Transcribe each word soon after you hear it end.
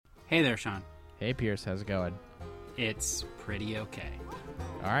Hey there, Sean. Hey, Pierce. How's it going? It's pretty okay.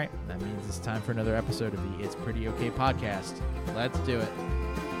 All right. That means it's time for another episode of the It's Pretty Okay podcast. Let's do it.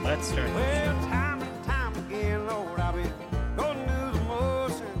 Let's start. Well, time and time again, Lord, I've been going through the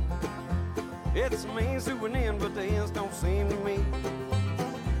motion. It's a means to an end, but the ends don't seem to me.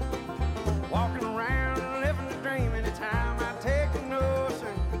 Walking around and living the dream anytime I take a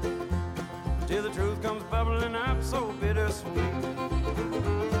notion. Till the truth comes bubbling up so bittersweet.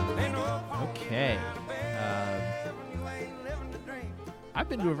 Ain't no point Okay. you ain't living the dream. I've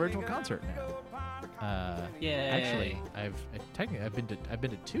been to a virtual concert now. Yay. Actually, I've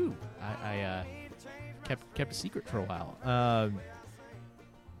been to two. I kept a secret for a while.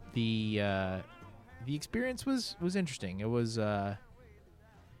 The experience was interesting. It was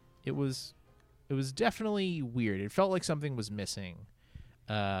definitely weird. It felt like something was missing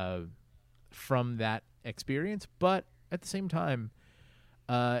from that experience, but at the same time,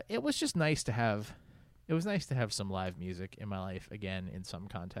 it was just nice to have. It was nice to have some live music in my life again in some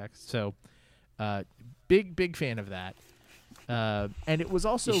context. So, big fan of that. And it was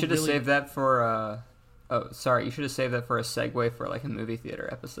also You should have really saved that for. You should have saved that for a segue for like a movie theater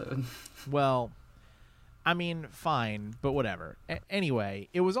episode. well. I mean, fine, but whatever. Anyway,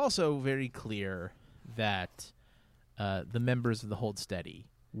 it was also very clear that the members of the Hold Steady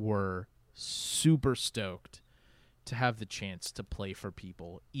were super stoked to have the chance to play for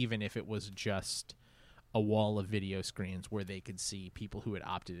people, even if it was just a wall of video screens where they could see people who had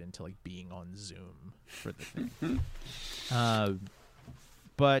opted into like being on Zoom for the thing.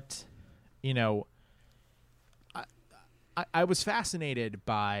 But you know, I was fascinated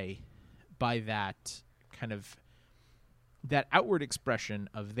by that kind of that outward expression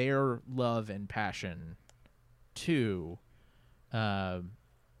of their love and passion too,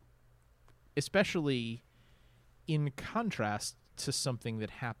 especially in contrast to something that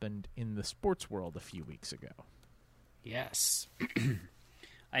happened in the sports world a few weeks ago. Yes.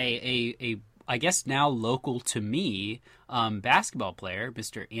 I guess now local to me, basketball player,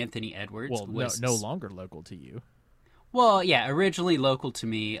 Mr. Anthony Edwards. Well, was no longer local to you. Well, yeah, originally local to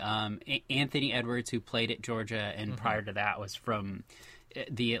me. Anthony Edwards, who played at Georgia, and prior to that was from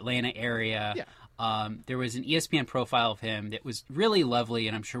the Atlanta area. Yeah. There was an ESPN profile of him that was really lovely,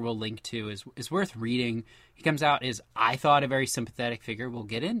 and I'm sure we'll link to. Is worth reading. He comes out as, I thought, a very sympathetic figure. We'll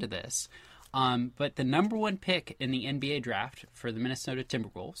get into this. But the number one pick in the NBA draft for the Minnesota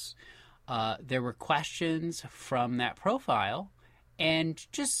Timberwolves, there were questions from that profile. And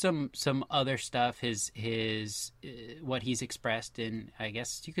just some other stuff, his what he's expressed in, I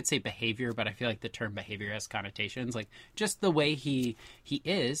guess you could say behavior, but I feel like the term behavior has connotations. Like just the way he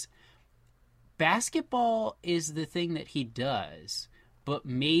is. Basketball is the thing that he does, but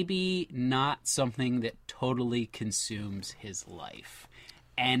maybe not something that totally consumes his life.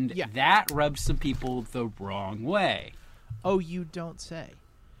 And that rubs some people the wrong way. Oh, you don't say.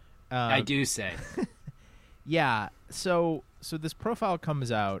 I do say. Yeah, so this profile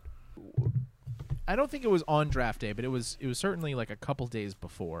comes out. I don't think it was on draft day, but it was certainly like a couple days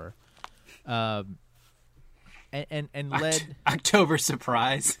before, and led October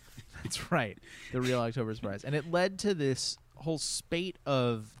surprise. That's right, the real October surprise, and it led to this whole spate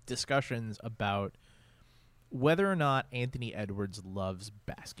of discussions about whether or not Anthony Edwards loves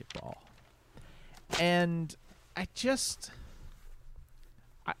basketball, and I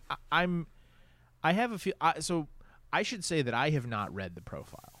have a feel. So I should say that I have not read the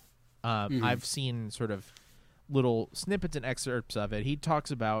profile. I've seen sort of little snippets and excerpts of it. He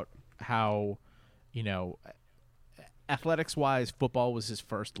talks about how, you know, athletics-wise, football was his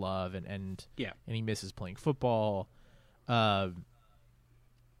first love, and he misses playing football. You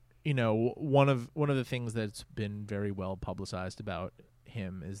know, one of the things that's been very well publicized about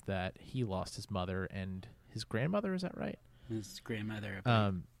him is that he lost his mother and his grandmother. Is that right? His grandmother.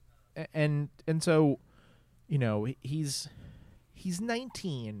 And so, you know, he's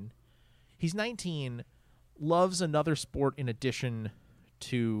 19. He's 19, loves another sport in addition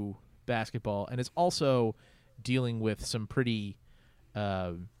to basketball, and is also dealing with some pretty,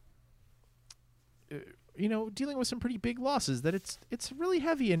 dealing with some pretty big losses. That it's really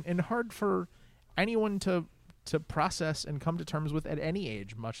heavy and hard for anyone to process and come to terms with at any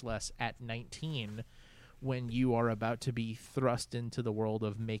age, much less at 19. When you are about to be thrust into the world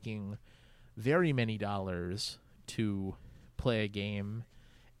of making very many dollars to play a game,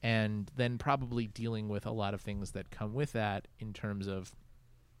 and then probably dealing with a lot of things that come with that in terms of,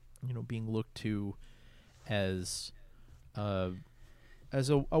 you know, being looked to as a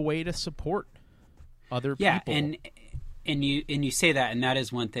way to support other people. Yeah, And you say that, and that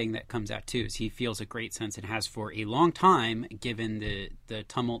is one thing that comes out too. Is he feels a great sense and has for a long time, given the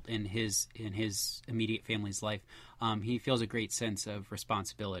tumult in his immediate family's life. He feels a great sense of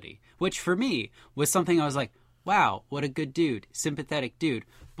responsibility, which for me was something I was like, wow, what a good dude, sympathetic dude.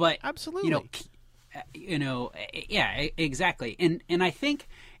 But Absolutely. Yeah, exactly. And I think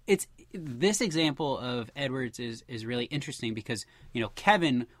it's this example of Edwards is really interesting because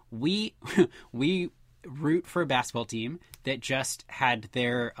Kevin, we root for a basketball team that just had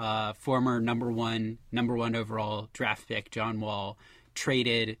their former number one overall draft pick John Wall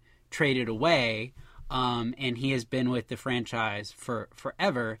traded away, and he has been with the franchise for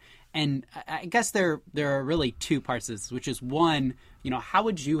forever. And I guess there are really two parts of this, which is one, how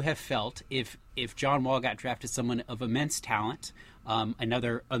would you have felt if John Wall got drafted, someone of immense talent,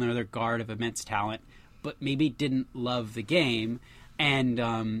 another guard of immense talent, but maybe didn't love the game, and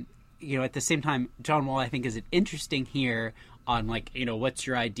at the same time, John Wall, I think, is interesting here on what's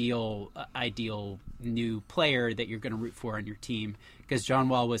your ideal new player that you're going to root for on your team, because John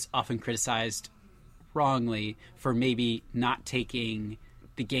Wall was often criticized wrongly for maybe not taking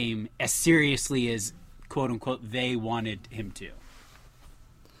the game as seriously as quote unquote they wanted him to.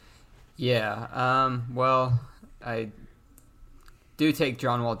 Yeah. Well, I do take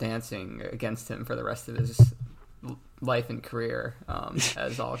John Wall dancing against him for the rest of his life and career,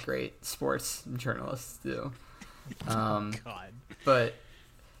 as all great sports journalists do. God. But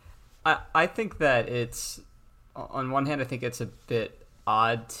I think that it's, on one hand, I think it's a bit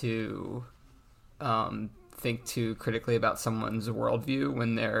odd to think too critically about someone's worldview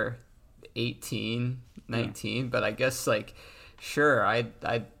when they're 18, 19. But I guess, sure,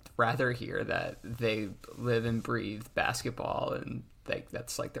 I'd rather hear that they live and breathe basketball and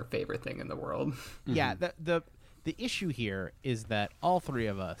that's their favorite thing in the world. Yeah, the issue here is that all three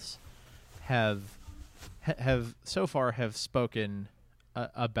of us have so far spoken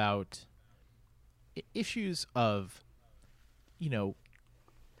about issues of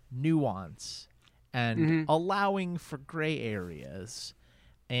nuance and allowing for gray areas,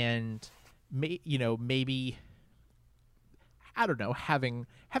 and maybe I don't know, having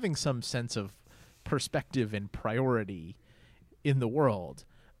some sense of perspective and priority in the world.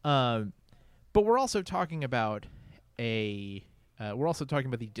 But we're also talking about the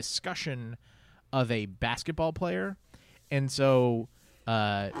discussion of a basketball player, and so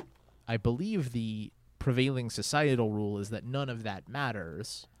I believe the prevailing societal rule is that none of that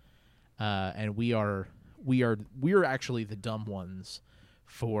matters, and we are actually the dumb ones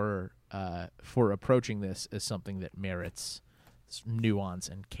for approaching this as something that merits nuance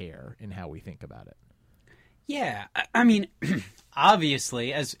and care in how we think about it. Yeah, I mean,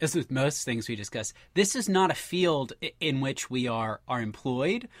 obviously, as with most things we discuss, this is not a field in which we are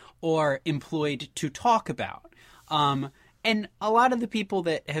employed or employed to talk about. And a lot of the people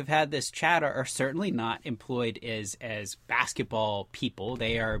that have had this chat are certainly not employed as basketball people.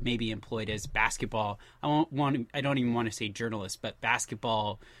 They are maybe employed as basketball. I don't even want to say journalists, but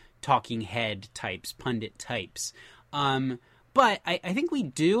basketball talking head types, pundit types. But I think we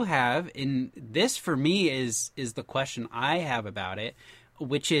do have, in this for me is the question I have about it,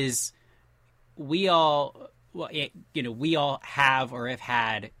 which is we all have or have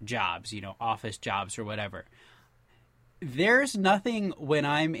had jobs, office jobs or whatever. There's nothing when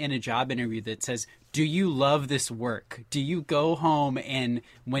I'm in a job interview that says, do you love this work? Do you go home and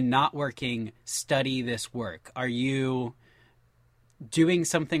when not working, study this work? Are you doing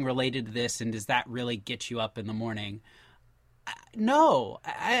something related to this, and does that really get you up in the morning? No,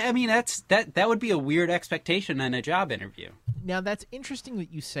 I mean that would be a weird expectation in a job interview. Now that's interesting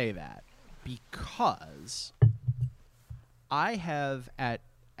that you say that, because I have at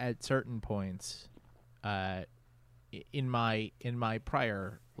certain points in my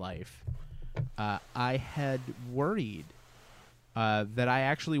prior life, I had worried that I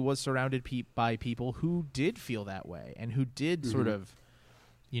actually was surrounded by people who did feel that way and who did sort of,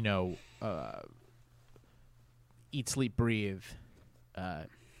 eat, sleep, breathe,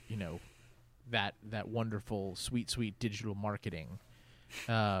 that wonderful, sweet digital marketing,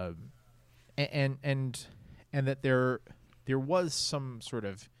 and that there was some sort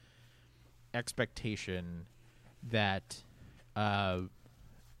of expectation that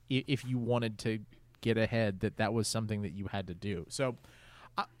if you wanted to get ahead, that was something that you had to do. So,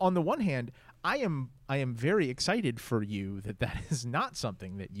 on the one hand, I am very excited for you that is not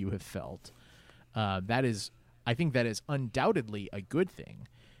something that you have felt. I think that is undoubtedly a good thing,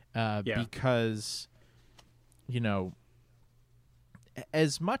 because,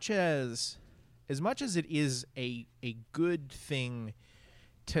 as much as it is a good thing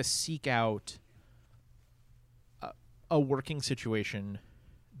to seek out a working situation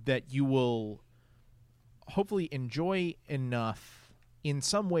that you will hopefully enjoy enough in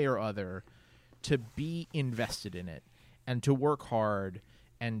some way or other to be invested in it and to work hard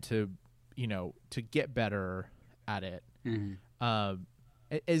and to, to get better at it.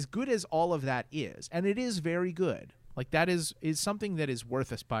 As good as all of that is, and it is very good, like that is something that is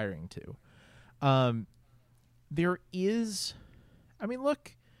worth aspiring to. There is,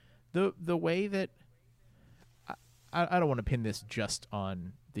 look, the way that I don't want to pin this just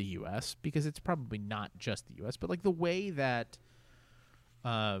on the U.S. because it's probably not just the U.S., but like the way that,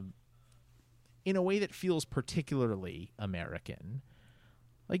 in a way that feels particularly American,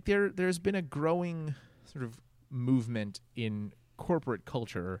 like there's been a growing sort of movement in corporate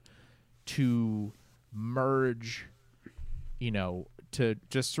culture to merge, to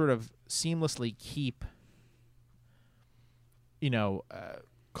just sort of seamlessly keep,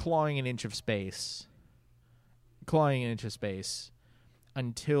 clawing an inch of space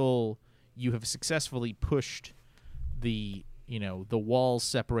until you have successfully pushed the walls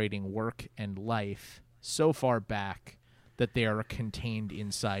separating work and life so far back that they are contained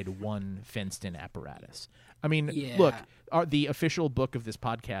inside one fenced-in apparatus. Look, the official book of this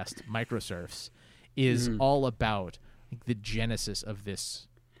podcast, Microsurfs, is all about the genesis of this,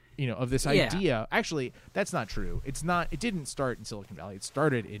 of this idea. Actually, that's not true. It didn't start in Silicon Valley. It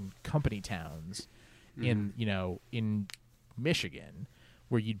started in company towns in Michigan,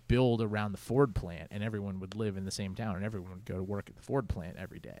 where you'd build around the Ford plant and everyone would live in the same town and everyone would go to work at the Ford plant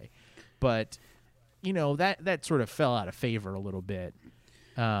every day. But, that sort of fell out of favor a little bit.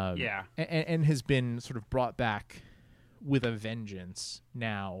 And has been sort of brought back with a vengeance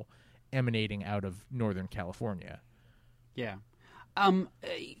now, emanating out of Northern California. Yeah. And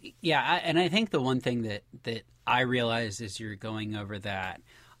I think the one thing that I realize as you're going over that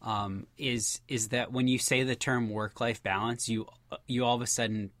is that when you say the term work-life balance, you all of a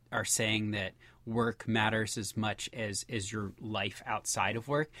sudden are saying that work matters as much as your life outside of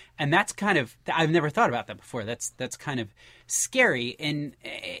work. And that's kind of, I've never thought about that before. That's kind of scary. And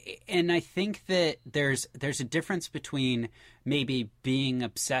I think that there's a difference between maybe being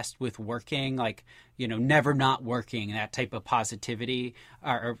obsessed with working, like, never not working, that type of positivity,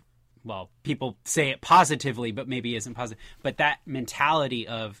 or people say it positively, but maybe isn't positive. But that mentality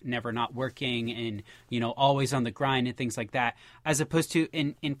of never not working and, always on the grind and things like that, as opposed to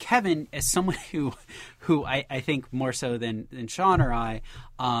in Kevin, as someone who I think more so than Sean or I,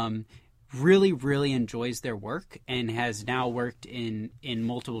 really, really enjoys their work and has now worked in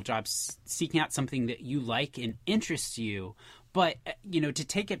multiple jobs, seeking out something that you like and interests you. But, to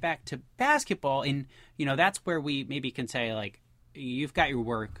take it back to basketball, and, that's where we maybe can say, like, you've got your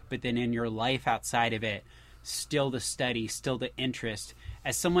work, but then in your life outside of it, still the study, still the interest.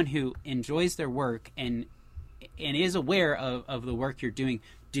 As someone who enjoys their work and is aware of the work you're doing,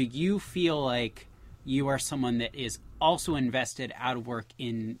 do you feel like you are someone that is also invested out of work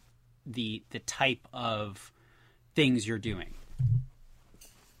in the type of things you're doing?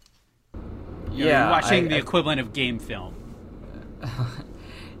 You're watching the equivalent of game film.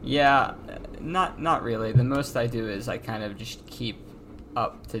 Yeah, not really. The most I do is I kind of just keep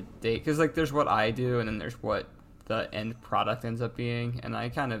up to date, because like there's what I do and then there's what the end product ends up being, and I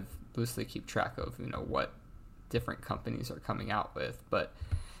kind of loosely keep track of what different companies are coming out with. But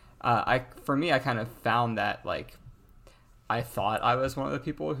for me, I kind of found that, like, I thought I was one of the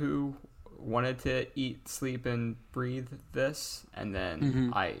people who wanted to eat, sleep, and breathe this, and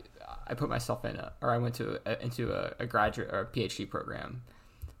then I put myself I went into a graduate or a PhD program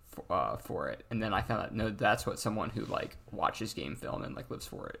for it, and then I found out, no, that's what someone who like watches game film and like lives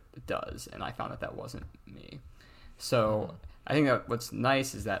for it does, and I found that wasn't me. So I think that what's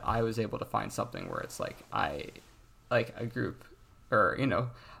nice is that I was able to find something where it's like a group or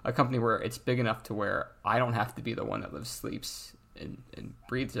a company where it's big enough to where I don't have to be the one that lives, sleeps, and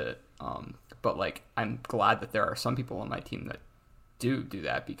breathes it. But like I'm glad that there are some people on my team that do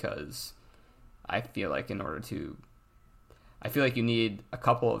that, because I feel like you need a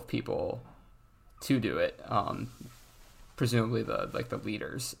couple of people to do it. Presumably the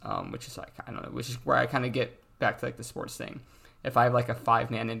leaders, which is like, I don't know, which is where I kind of get back to like the sports thing. If I have like a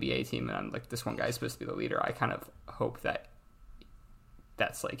 5-man NBA team and I'm like, this one guy is supposed to be the leader, I kind of hope that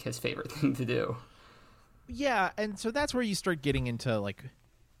that's like his favorite thing to do. Yeah, and so that's where you start getting into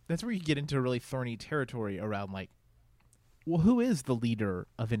really thorny territory around like, well, who is the leader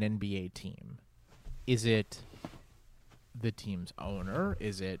of an NBA team? Is it the team's owner?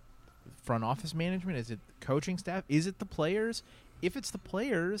 Is it front office management? Is it coaching staff? Is it the players? If it's the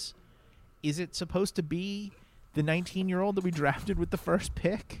players, is it supposed to be the 19-year-old that we drafted with the first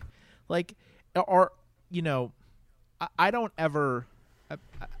pick? Like, I don't ever.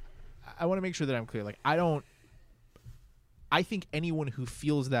 I want to make sure that I'm clear. Like, I think anyone who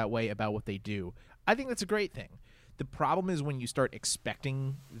feels that way about what they do, I think that's a great thing. The problem is when you start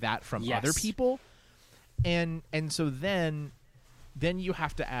expecting that from other people, and so then you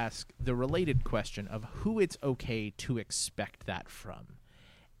have to ask the related question of who it's okay to expect that from.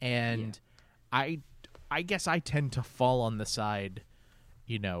 And I guess I tend to fall on the side,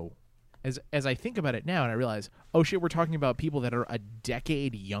 as I think about it now, and I realize, oh shit, we're talking about people that are a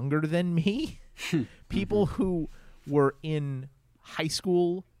decade younger than me, people who were in high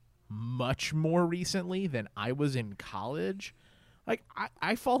school much more recently than I was in college. Like,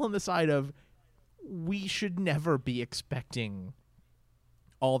 I fall on the side of we should never be expecting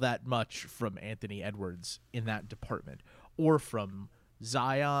all that much from Anthony Edwards in that department, or from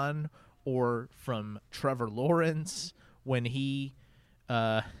Zion, or from Trevor Lawrence when he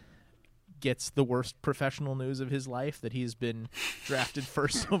gets the worst professional news of his life, that he's been drafted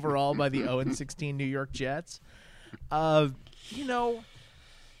first overall by the 0-16 New York Jets.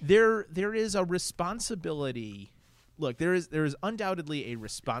 There is a responsibility. Look, there is undoubtedly a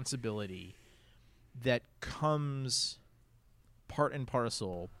responsibility that comes part and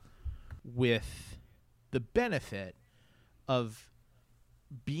parcel with the benefit of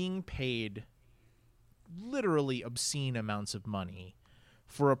being paid literally obscene amounts of money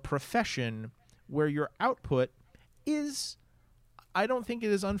for a profession where your output is, I don't think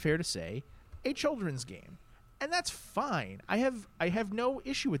it is unfair to say, a children's game. And that's fine. I have no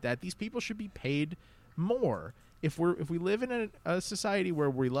issue with that. These people should be paid more. If we live in a society where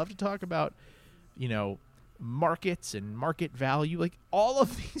we love to talk about, markets and market value, like, all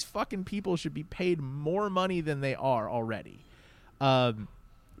of these fucking people should be paid more money than they are already. And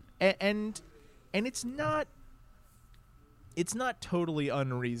it's not totally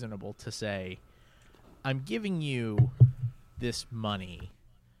unreasonable to say, I'm giving you this money.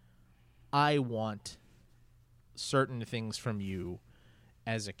 I want certain things from you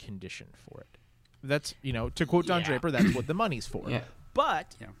as a condition for it. That's, to quote Don Draper, that's what the money's for. Yeah.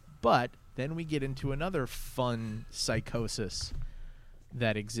 But then we get into another fun psychosis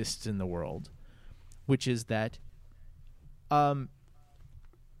that exists in the world, which is that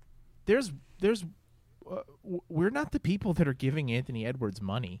we're not the people that are giving Anthony Edwards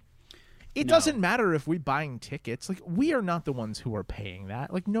money. It doesn't matter if we're buying tickets. Like, we are not the ones who are paying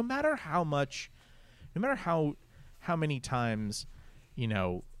that. Like, no matter how many times,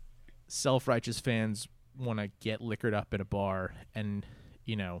 self-righteous fans want to get liquored up at a bar and,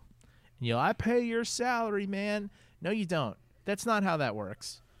 I pay your salary, man. No, you don't. That's not how that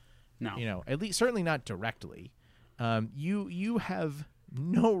works. No. At least certainly not directly. You have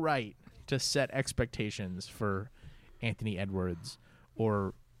no right to set expectations for Anthony Edwards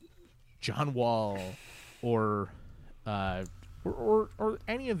or John Wall or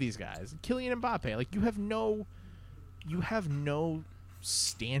any of these guys, Kylian Mbappe. Like, you have no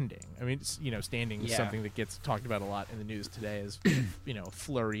standing. I mean, standing is something that gets talked about a lot in the news today as, a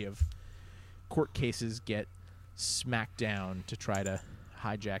flurry of court cases get smacked down to try to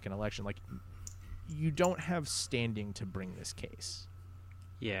hijack an election. Like, you don't have standing to bring this case.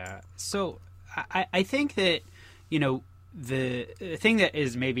 Yeah. So I think that, the thing that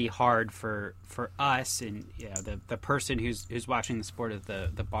is maybe hard for us and the person who's watching the sport at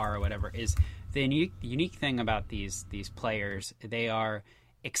the bar or whatever is the unique thing about these players. They are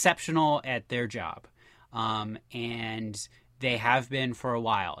exceptional at their job, and they have been for a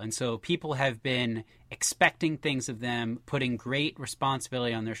while. And so people have been expecting things of them, putting great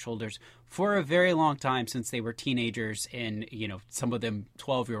responsibility on their shoulders for a very long time, since they were teenagers and, some of them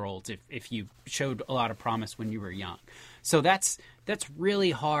 12-year-olds if you showed a lot of promise when you were young. So that's really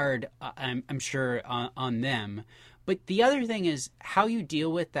hard, I'm sure, on them. But the other thing is how you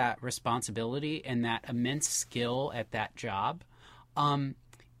deal with that responsibility and that immense skill at that job.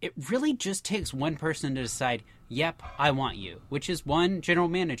 It really just takes one person to decide, yep, I want you, which is one general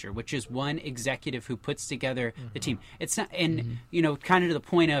manager, which is one executive who puts together the team. It's not, and, kind of to the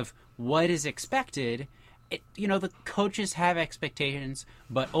point of what is expected, the coaches have expectations,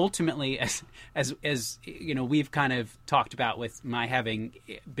 but ultimately, as we've kind of talked about with my having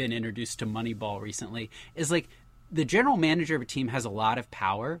been introduced to Moneyball recently, is like the general manager of a team has a lot of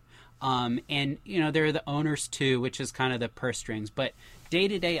power. And, there are the owners too, which is kind of the purse strings, but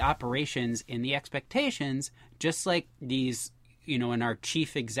day-to-day operations and the expectations, just like these, in our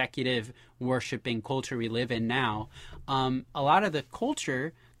chief executive worshiping culture we live in now, a lot of the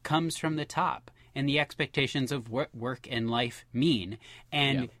culture comes from the top and the expectations of what work and life mean.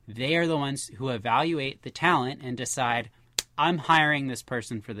 And they are the ones who evaluate the talent and decide, I'm hiring this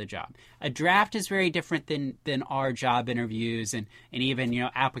person for the job. A draft is very different than our job interviews and even,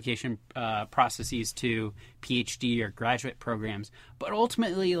 application processes to PhD or graduate programs. But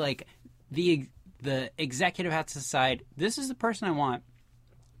ultimately, like, the executive has to decide, this is the person I want,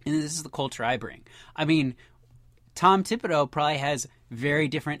 and this is the culture I bring. I mean, Tom Thibodeau probably has very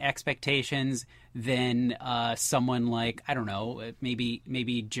different expectations than someone like, I don't know,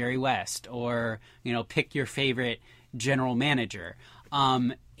 maybe Jerry West, or, pick your favorite general manager.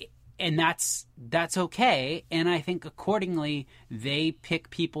 And that's okay. And I think accordingly, they pick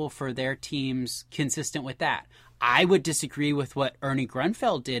people for their teams consistent with that. I would disagree with what Ernie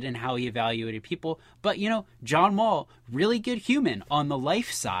Grunfeld did and how he evaluated people. But, John Wall, really good human on the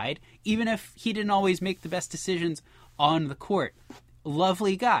life side, even if he didn't always make the best decisions on the court.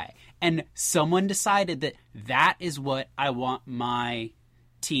 Lovely guy. And someone decided that is what I want my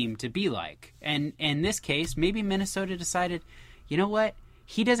team to be like. And in this case, maybe Minnesota decided, you know what?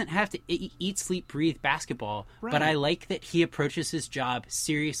 He doesn't have to eat, sleep, breathe basketball, right. But I like that he approaches his job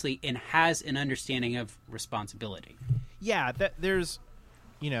seriously and has an understanding of responsibility. Yeah, there's,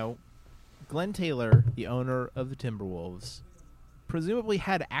 Glenn Taylor, the owner of the Timberwolves, presumably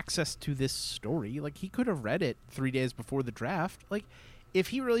had access to this story. Like, he could have read it 3 days before the draft. Like, if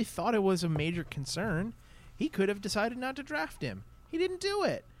he really thought it was a major concern, he could have decided not to draft him. He didn't do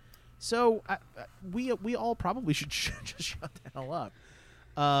it. So we all probably should just shut the hell up.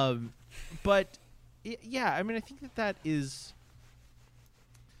 But yeah, I mean, I think that is,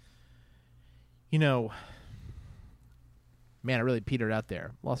 man, I really petered out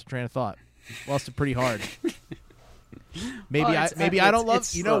there. Lost a train of thought. Lost it pretty hard. Maybe I don't love.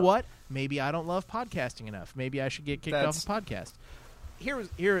 You know what? Maybe I don't love podcasting enough. Maybe I should get kicked off a podcast. Here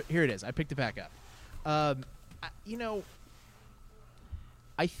it is. I picked it back up.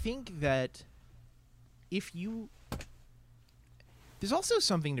 I think that there's also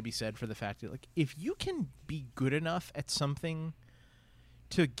something to be said for the fact that, like, if you can be good enough at something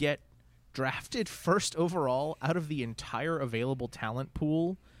to get drafted first overall out of the entire available talent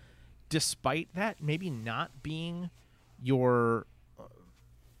pool, despite that maybe not being your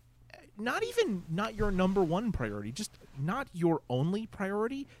not your number one priority, just not your only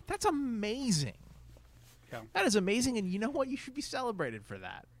priority, that's amazing. Yeah. That is amazing, and you know what? You should be celebrated for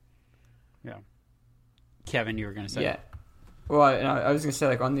that. Yeah. Kevin, you were going to say? Yeah. Well, I was going to say,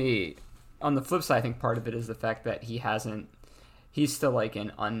 like, on the flip side, I think part of it is the fact that he's still like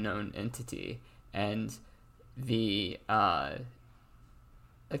an unknown entity, and the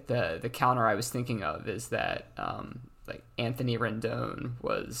counter I was thinking of is that like Anthony Rendon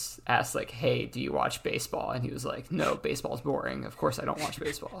was asked, like, hey, do you watch baseball? And he was like, no, baseball's boring. Of course I don't watch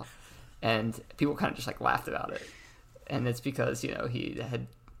baseball. And people kind of just like laughed about it. And it's because, he had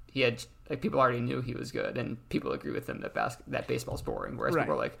like, people already knew he was good, and people agree with him that baseball's boring. Whereas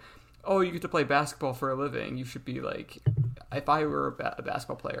people are like, oh, you get to play basketball for a living. You should be like, if I were a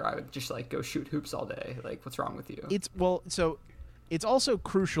basketball player, I would just like go shoot hoops all day. Like, what's wrong with you? So it's also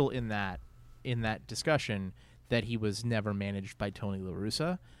crucial in that discussion that he was never managed by Tony La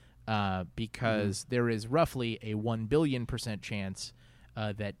Russa, because there is roughly a 1 billion% chance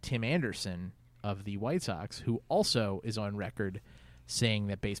that Tim Anderson of the White Sox, who also is on record saying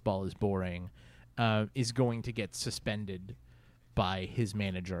that baseball is boring, is going to get suspended by his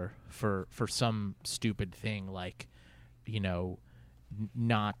manager for some stupid thing, like,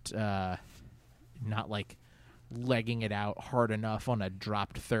 not like legging it out hard enough on a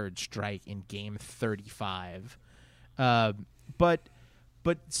dropped third strike in game 35. But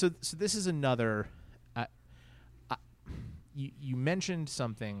so this is another. You mentioned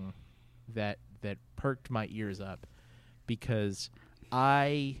something that perked my ears up, because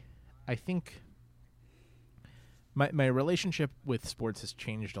I think my relationship with sports has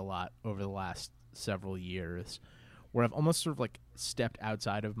changed a lot over the last several years, where I've almost sort of like stepped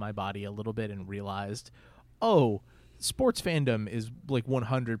outside of my body a little bit and realized, oh, sports fandom is like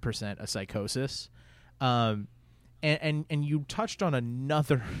 100% a psychosis. And you touched on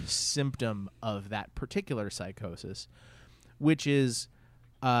another symptom of that particular psychosis, which is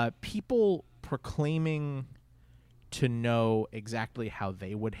people proclaiming to know exactly how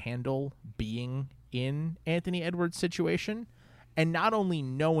they would handle being in Anthony Edwards' situation, and not only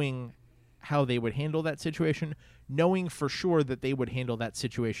knowing how they would handle that situation, knowing for sure that they would handle that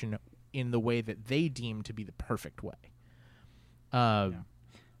situation in the way that they deem to be the perfect way.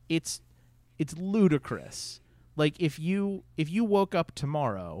 It's ludicrous. Like, if you woke up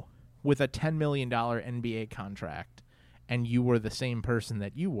tomorrow with a $10 million NBA contract and you were the same person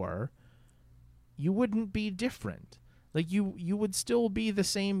that you were, you wouldn't be different. Like, you would still be the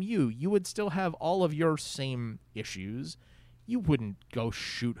same you. You would still have all of your same issues. You wouldn't go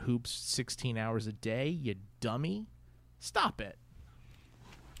shoot hoops 16 hours a day, you dummy. Stop it.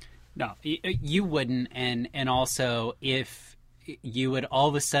 No, you wouldn't, and also if you would all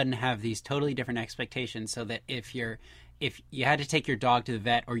of a sudden have these totally different expectations, so that if you had to take your dog to the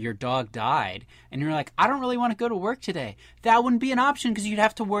vet or your dog died and you're like, I don't really want to go to work today, that wouldn't be an option because you'd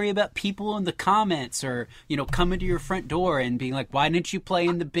have to worry about people in the comments or, coming to your front door and being like, why didn't you play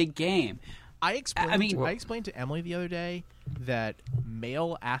in the big game? I explained to Emily the other day that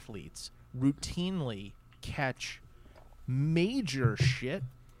male athletes routinely catch major shit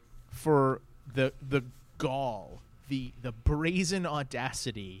for the gall, the brazen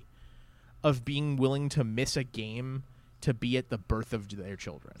audacity of being willing to miss a game to be at the birth of their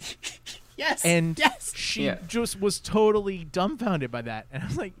children. Yes. And yes. she just was totally dumbfounded by that. And I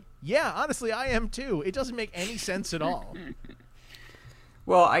was like, yeah, honestly, I am too. It doesn't make any sense at all.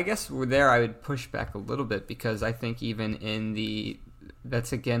 Well, I guess there I would push back a little bit because I think even in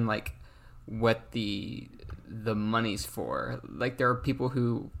that's again like what the money's for. Like there are people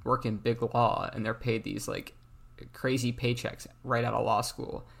who work in big law and they're paid these like crazy paychecks right out of law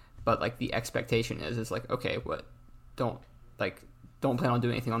school, but like the expectation is like, okay, what? Don't plan on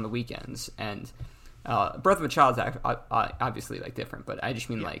doing anything on the weekends. And birth of a child is obviously like different, but I just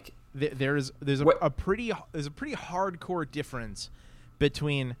mean like there's a pretty hardcore difference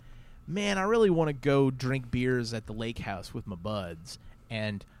between, man, I really want to go drink beers at the lake house with my buds,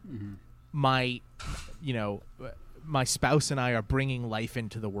 and my spouse and I are bringing life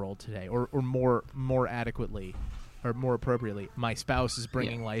into the world today, or more adequately, or more appropriately, my spouse is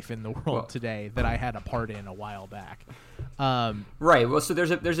bringing life in the world today that I had a part in a while back. Right. Well, so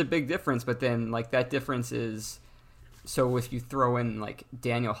there's a big difference, but then like that difference is, so if you throw in like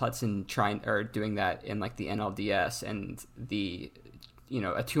Daniel Hudson doing that in like the NLDS and the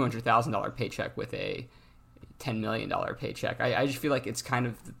a $200,000 paycheck with a $10 million paycheck, I just feel like it's kind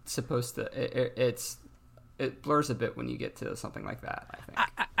of supposed to it blurs a bit when you get to something like that.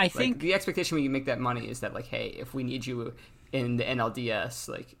 I think the expectation when you make that money is that like, hey, if we need you in the NLDS,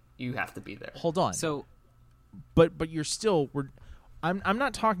 like you have to be there. Hold on. So, but you're still I'm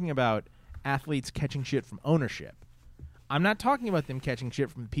not talking about athletes catching shit from ownership. I'm not talking about them catching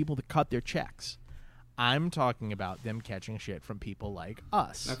shit from people that cut their checks. I'm talking about them catching shit from people like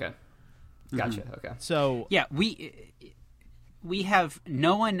us. Okay. Gotcha. Mm-hmm. Okay. So yeah, we have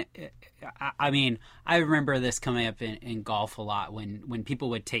no one. I mean, I remember this coming up in golf a lot when people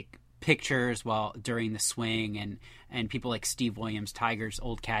would take pictures during the swing, and people like Steve Williams, Tiger's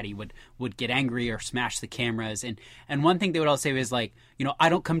old caddy, would get angry or smash the cameras. And one thing they would all say was like, I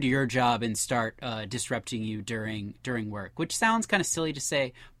don't come to your job and start disrupting you during work, which sounds kind of silly to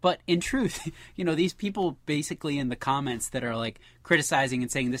say, but in truth, these people basically in the comments that are like criticizing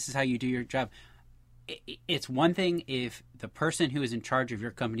and saying this is how you do your job. It's one thing if the person who is in charge of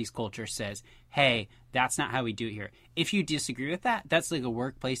your company's culture says, hey, that's not how we do it here. If you disagree with that, that's like a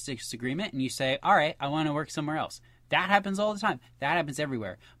workplace disagreement, and you say, all right, I want to work somewhere else. That happens all the time. That happens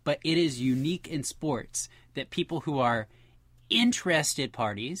everywhere. But it is unique in sports that people who are interested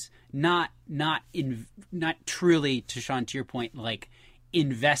parties, not truly, to your point, like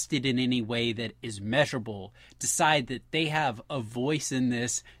invested in any way that is measurable, decide that they have a voice in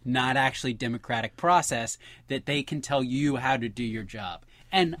this not actually democratic process, that they can tell you how to do your job.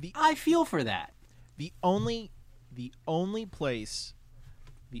 And I feel for that. The only place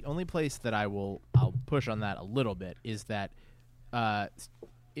that I'll push on that a little bit is that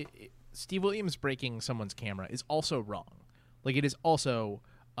Steve Williams breaking someone's camera is also wrong. Like, it is also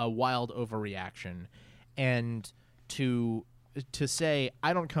a wild overreaction, and to say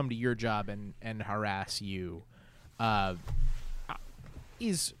I don't come to your job and harass you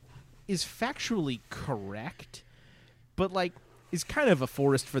is factually correct, but like is kind of a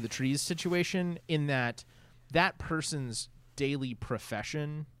forest for the trees situation in that person's daily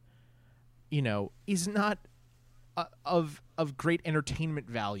profession, is not of great entertainment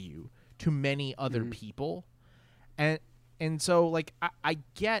value to many other people, and so like I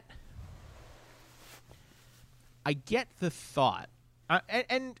get the thought,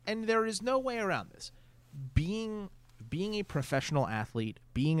 and there is no way around this. Being a professional athlete,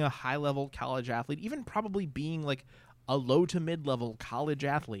 being a high-level college athlete, even probably being like a low to mid-level college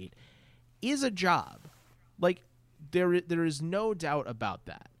athlete is a job. Like there is no doubt about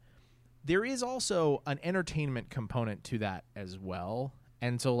that. There is also an entertainment component to that as well,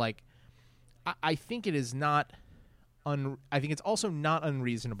 and so like I think it is not. I think it's also not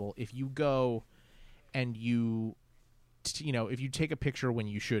unreasonable if you go and if you take a picture when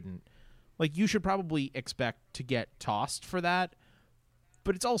you shouldn't, like you should probably expect to get tossed for that.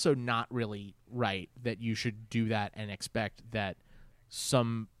 but it's also not really right that you should do that and expect that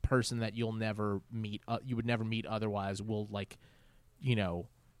some person that you'll never meet, you would never meet otherwise, will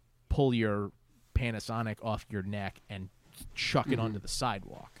pull your Panasonic off your neck and chuck it onto the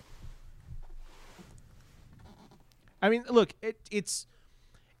sidewalk. I mean, look, it's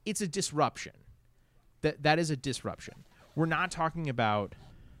a disruption. That is a disruption. We're not talking about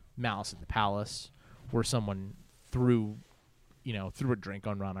Malice at the Palace, where someone threw a drink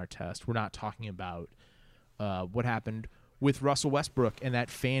on Ron Artest. We're not talking about what happened with Russell Westbrook and that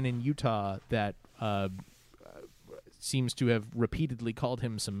fan in Utah that seems to have repeatedly called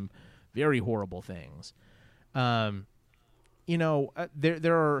him some very horrible things. There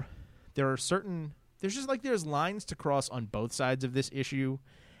are certain. There's lines to cross on both sides of this issue,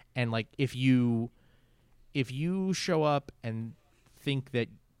 and if you show up and think that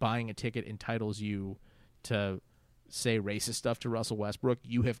buying a ticket entitles you to say racist stuff to Russell Westbrook,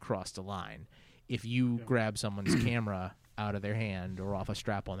 you have crossed a line. If you grab someone's camera out of their hand or off a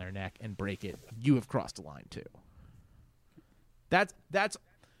strap on their neck and break it, you have crossed a line too. That's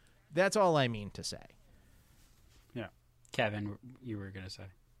all I mean to say. Yeah, Kevin, you were gonna say.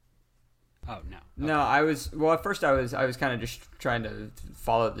 Oh no. Okay. No, at first I was kind of just trying to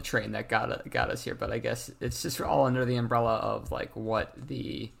follow the train that got us here, but I guess it's just all under the umbrella of what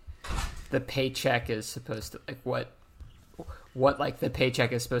the paycheck is supposed to what the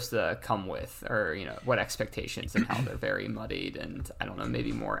paycheck is supposed to come with, or what expectations, and how they're very muddied, and I don't know,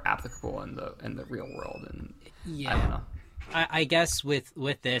 maybe more applicable in the real world, and I don't know. I guess with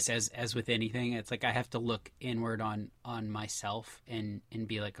this, as with anything, it's I have to look inward on myself and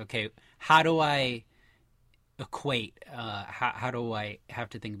be like, okay, how do I equate? How do I have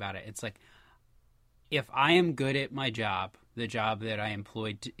to think about it? It's if I am good at my job, the job that I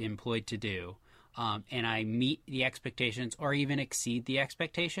employed to do, and I meet the expectations or even exceed the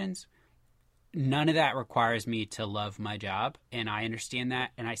expectations, none of that requires me to love my job, and I understand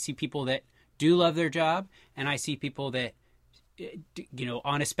that, and I see people that do love their job, and I see people that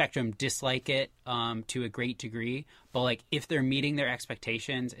on a spectrum dislike it to a great degree, but if they're meeting their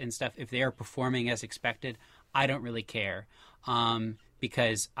expectations and stuff, if they are performing as expected, I don't really care,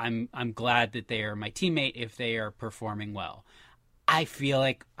 because I'm glad that they are my teammate if they are performing well. I feel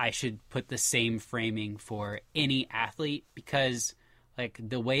like I should put the same framing for any athlete, because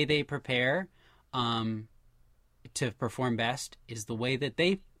the way they prepare to perform best is the way that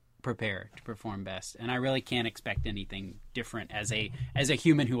they prepare to perform best, and I really can't expect anything different as a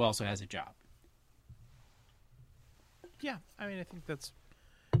human who also has a job. Yeah, I mean, I think that's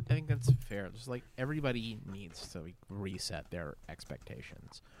fair. Just everybody needs to reset their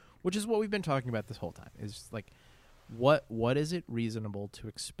expectations, which is what we've been talking about this whole time. Is what is it reasonable to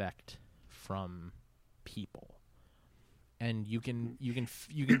expect from people? And you can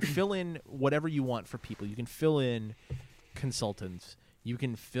fill in whatever you want for people. You can fill in consultants. You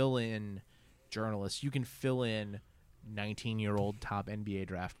can fill in journalists. You can fill in 19-year-old top NBA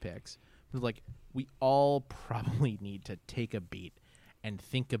draft picks. But we all probably need to take a beat and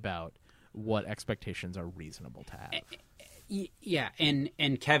think about what expectations are reasonable to have. Yeah,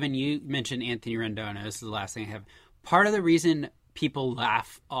 and Kevin, you mentioned Anthony Rendon. This is the last thing I have. Part of the reason people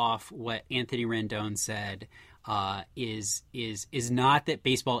laugh off what Anthony Rendon said is not that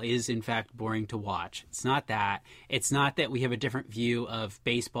baseball is in fact boring to watch. It's not that. It's not that we have a different view of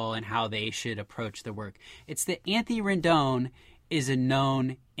baseball and how they should approach the work. It's that Anthony Rendon is a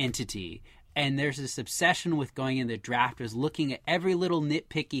known entity, and there's this obsession with going in the draft, is looking at every little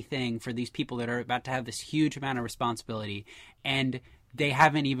nitpicky thing for these people that are about to have this huge amount of responsibility, and they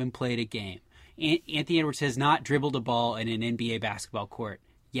haven't even played a game. Anthony Edwards has not dribbled a ball in an NBA basketball court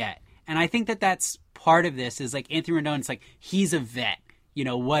yet. And I think that that's part of this, is Anthony Rendon, it's he's a vet,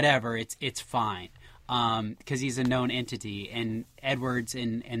 whatever, it's fine. Because he's a known entity, and Edwards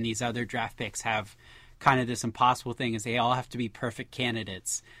and these other draft picks have kind of this impossible thing, is they all have to be perfect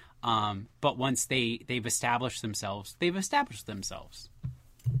candidates. But once they've established themselves, they've established themselves.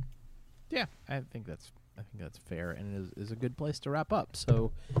 Yeah, I think that's fair, and is a good place to wrap up.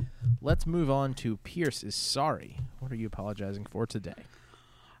 So let's move on to Pierce is sorry. What are you apologizing for today?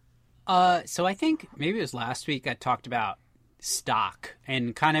 So I think maybe it was last week I talked about stock,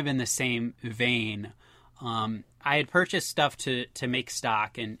 and kind of in the same vein, I had purchased stuff to make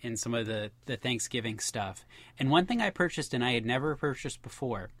stock and some of the Thanksgiving stuff. And one thing I purchased and I had never purchased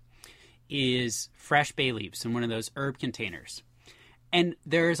before is fresh bay leaves in one of those herb containers. And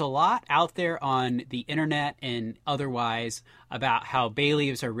there's a lot out there on the internet and otherwise about how bay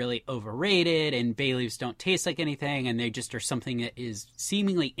leaves are really overrated and bay leaves don't taste like anything and they just are something that is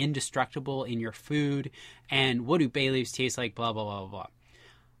seemingly indestructible in your food. And what do bay leaves taste like? Blah, blah, blah, blah.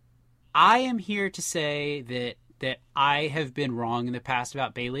 I am here to say that I have been wrong in the past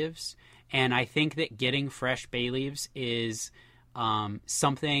about bay leaves, and I think that getting fresh bay leaves is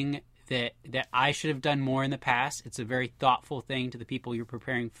something that I should have done more in the past. It's a very thoughtful thing to the people you're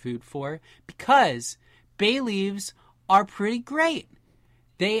preparing food for, because bay leaves are pretty great.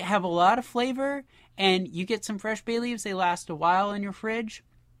 They have a lot of flavor, and you get some fresh bay leaves, they last a while in your fridge.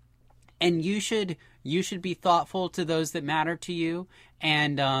 And you should be thoughtful to those that matter to you,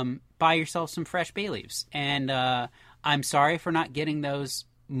 and buy yourself some fresh bay leaves. And I'm sorry for not getting those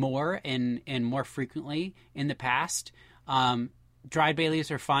more and more frequently in the past. Dried bay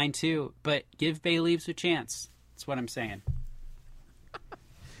leaves are fine too, but give bay leaves a chance. That's what I'm saying.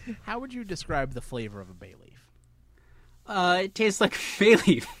 How would you describe the flavor of a bay leaf? It tastes like bay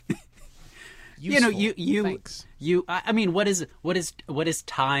leaf. Useful. you Thanks. I mean, what does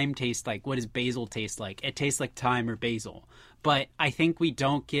thyme taste like? What does basil taste like? It tastes like thyme or basil. But I think we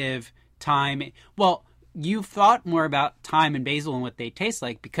don't give thyme. Well, you've thought more about thyme and basil and what they taste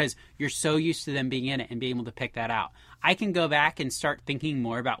like because you're so used to them being in it and being able to pick that out. I can go back and start thinking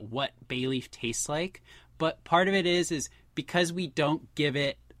more about what bay leaf tastes like. But part of it is because we don't give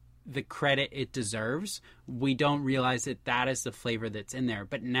it the credit it deserves, we don't realize that is the flavor that's in there.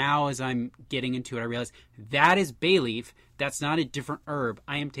 But now as I'm getting into it, I realize that is bay leaf. That's not a different herb.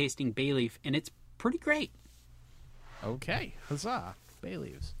 I am tasting bay leaf, and it's pretty great. Okay, huzzah, bay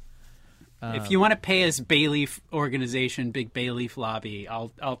leaves. If you want to pay us bay leaf organization, big bay leaf lobby,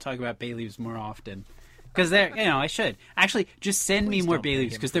 I'll talk about bay leaves more often. Because they're, I should. Actually, just send me more bay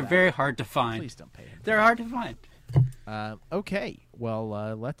leaves because they're very hard to find. Please don't pay him. They're hard to find. Okay,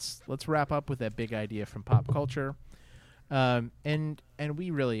 well, let's wrap up with that big idea from pop culture, and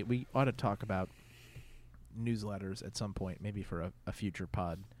we ought to talk about newsletters at some point, maybe for a future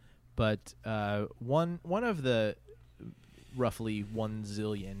pod. But one of the roughly 1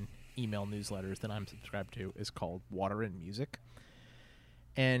 zillion email newsletters that I'm subscribed to is called Water and Music,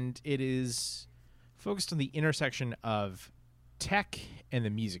 and it is focused on the intersection of tech and the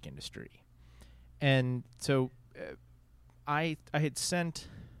music industry, and so. I had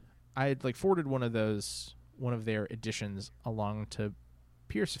forwarded one of their editions along to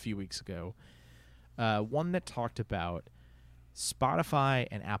Pierce a few weeks ago, one that talked about Spotify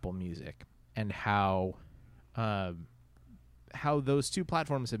and Apple Music and how those two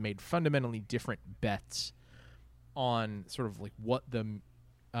platforms have made fundamentally different bets on sort of like what the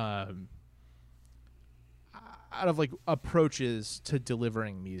out of like approaches to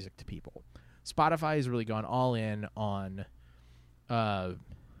delivering music to people. Spotify has really gone all in on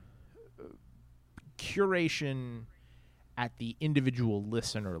curation at the individual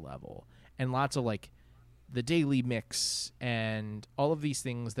listener level, and lots of like the daily mix and all of these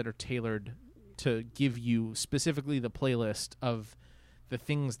things that are tailored to give you specifically the playlist of the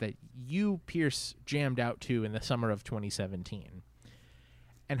things that you, Pierce, jammed out to in the summer of 2017.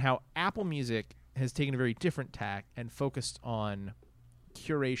 And how Apple Music has taken a very different tack and focused on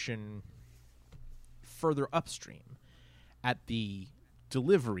curation further upstream at the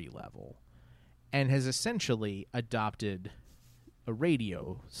delivery level, and has essentially adopted a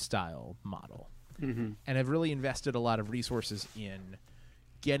radio style model, and have really invested a lot of resources in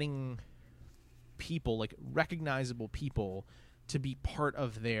getting people, like recognizable people, to be part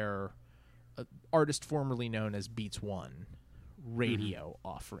of their artist formerly known as Beats One radio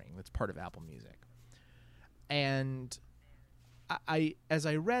offering that's part of Apple Music. And I as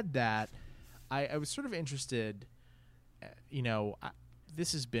I read that, I was sort of interested,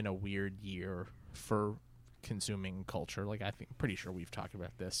 this has been a weird year for consuming culture. Like, pretty sure we've talked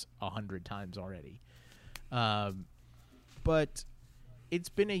about this 100 times already. But it's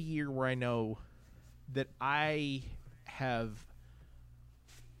been a year where I know that I have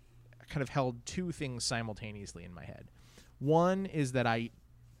kind of held two things simultaneously in my head. One is that I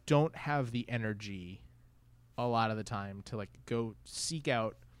don't have the energy a lot of the time to, like, go seek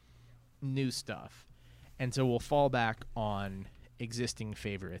out new stuff, and so we'll fall back on existing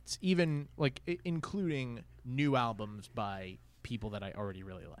favorites, even like including new albums by people that I already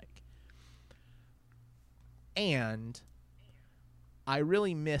really like. And I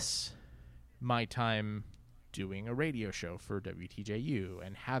really miss my time doing a radio show for WTJU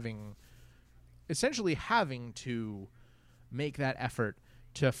and essentially having to make that effort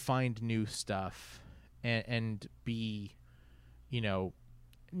to find new stuff and be,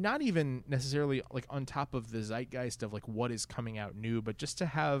 not even necessarily like on top of the zeitgeist of like what is coming out new, but just to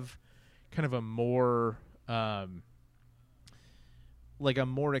have kind of a more like a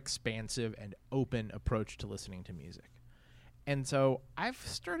more expansive and open approach to listening to music. And so I've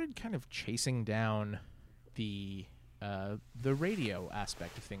started kind of chasing down the the radio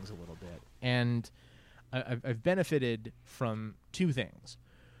aspect of things a little bit. And I've benefited from two things.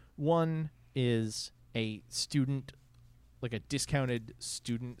 One is a discounted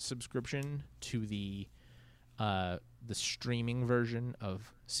student subscription to the streaming version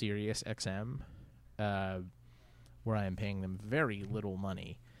of SiriusXM, where I am paying them very little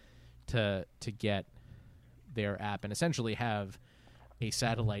money to get their app and essentially have a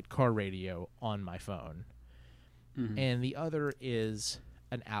satellite car radio on my phone. Mm-hmm. And the other is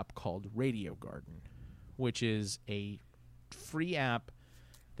an app called Radio Garden, which is a free app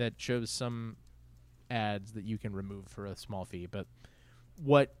that shows some ads that you can remove for a small fee. But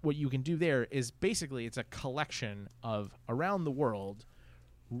what you can do there is basically it's a collection of, around the world,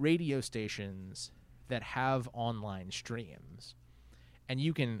 radio stations that have online streams. And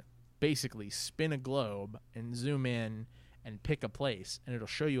you can basically spin a globe and zoom in and pick a place, and it'll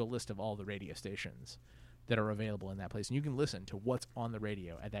show you a list of all the radio stations that are available in that place. And you can listen to what's on the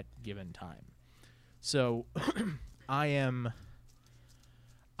radio at that given time. So I am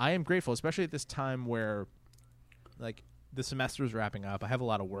grateful, especially at this time where, like, the semester is wrapping up. I have a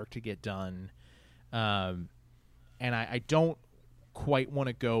lot of work to get done. And I don't quite want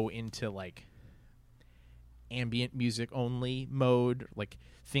to go into, like, ambient music only mode, like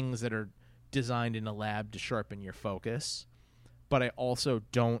things that are designed in a lab to sharpen your focus. But I also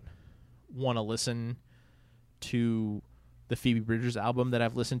don't want to listen to the Phoebe Bridgers album that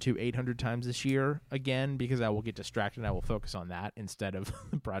I've listened to 800 times this year again, because I will get distracted and I will focus on that instead of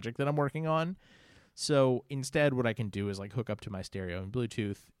the project that I'm working on. So instead, what I can do is, like, hook up to my stereo and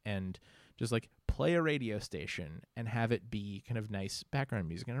Bluetooth and just, like, play a radio station and have it be kind of nice background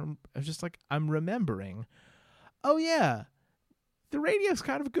music. And I was just like, I'm remembering, oh yeah, the radio's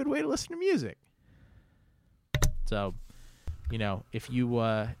kind of a good way to listen to music. So, you know, if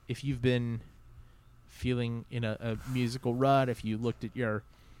you've been feeling in a musical rut, if you looked at your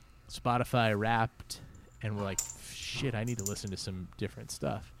Spotify Wrapped and were like, shit, I need to listen to some different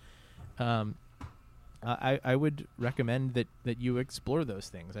stuff, I would recommend that you explore those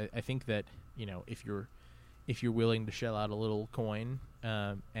things. I think that, you know, if you're willing to shell out a little coin,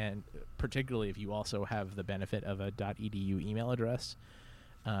 and particularly if you also have the benefit of a .edu email address,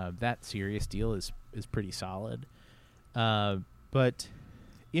 that Sirius deal is pretty solid. But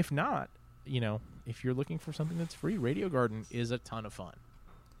if not, you know, if you're looking for something that's free, Radio Garden is a ton of fun.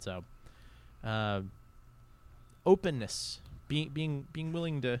 So, openness, being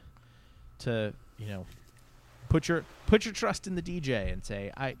willing to you know, put your trust in the DJ and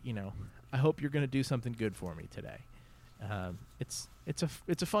say, I hope you're going to do something good for me today. It's a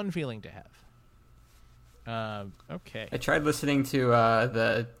fun feeling to have. Okay. I tried listening to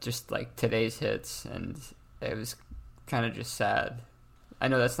the just like today's hits, and it was kind of just sad. I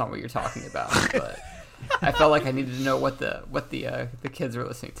know that's not what you're talking about, but I felt like I needed to know what the kids were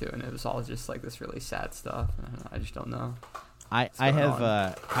listening to, and it was all just like this really sad stuff. I just don't know. I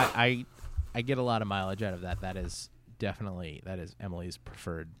get a lot of mileage out of that. That is Emily's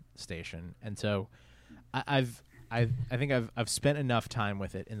preferred station, and so I think I've spent enough time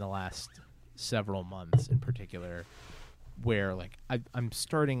with it in the last several months, in particular, where like I'm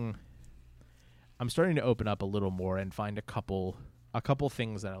starting to open up a little more and find a couple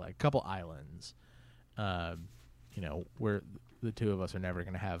things that I like, a couple islands, you know, where the two of us are never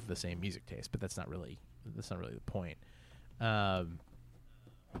going to have the same music taste, but that's not really the point.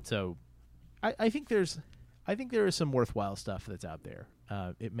 So I think there is some worthwhile stuff that's out there.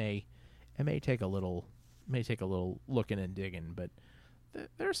 It may take a little looking and digging, but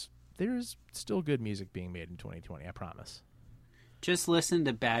there's still good music being made in 2020. I promise. Just listen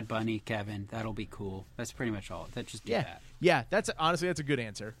to Bad Bunny, Kevin. That'll be cool. That's pretty much all. Just do that. Yeah. That's a good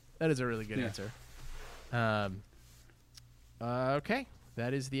answer. That is a really good answer. Okay.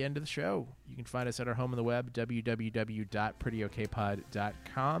 That is the end of the show. You can find us at our home on the web,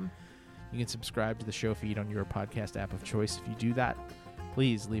 www.prettyokpod.com. You can subscribe to the show feed on your podcast app of choice. If you do that,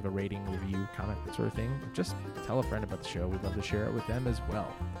 please leave a rating, review, comment, that sort of thing. Just tell a friend about the show. We'd love to share it with them as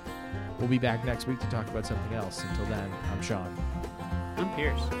well. We'll be back next week to talk about something else. Until then, I'm Sean. I'm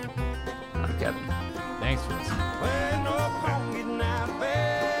Pierce. I'm Kevin. Thanks for listening. Well, no point getting out of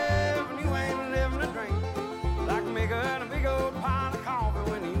bed when you ain't living a dream. Like making a big old pot of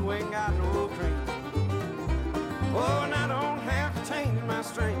coffee when you ain't got no cream. Oh, and I don't have to change my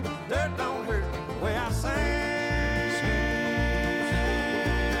string. Dirt don't hurt the way I sing.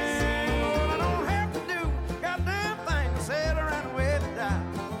 Oh, I don't have to do goddamn thing to sit around and wait to die.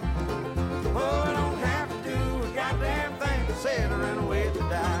 Oh, I don't have to do a goddamn thing to sit around.